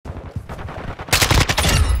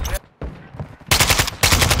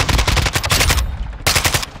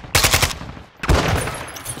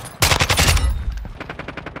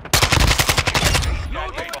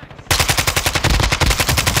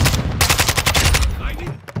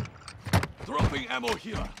CAMO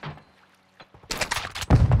here.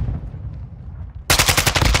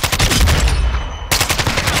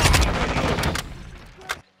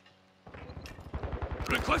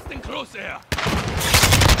 Requesting close air.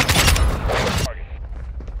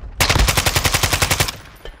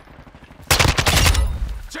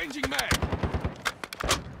 Changing mag.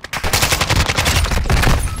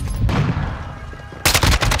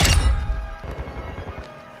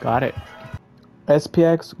 Got it.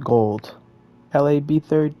 SPX gold. LAB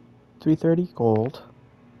 330 gold.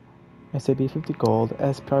 SAB 50 gold.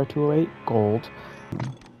 SPR 208 gold.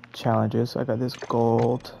 Challenges. I got this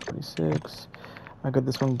gold. 46. I got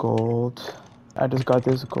this one gold. I just got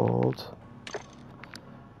this gold.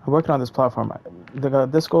 I'm working on this platform. They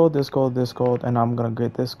got this gold, this gold, this gold, and I'm gonna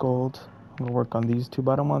get this gold. I'm gonna work on these two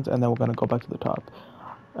bottom ones, and then we're gonna go back to the top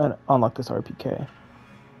and unlock this RPK.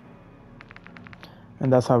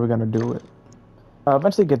 And that's how we're gonna do it.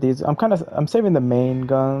 Eventually get these. I'm saving the main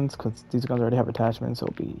guns because these guns already have attachments, so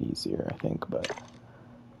it'll be easier, I think. But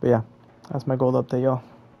yeah, that's my gold update, y'all.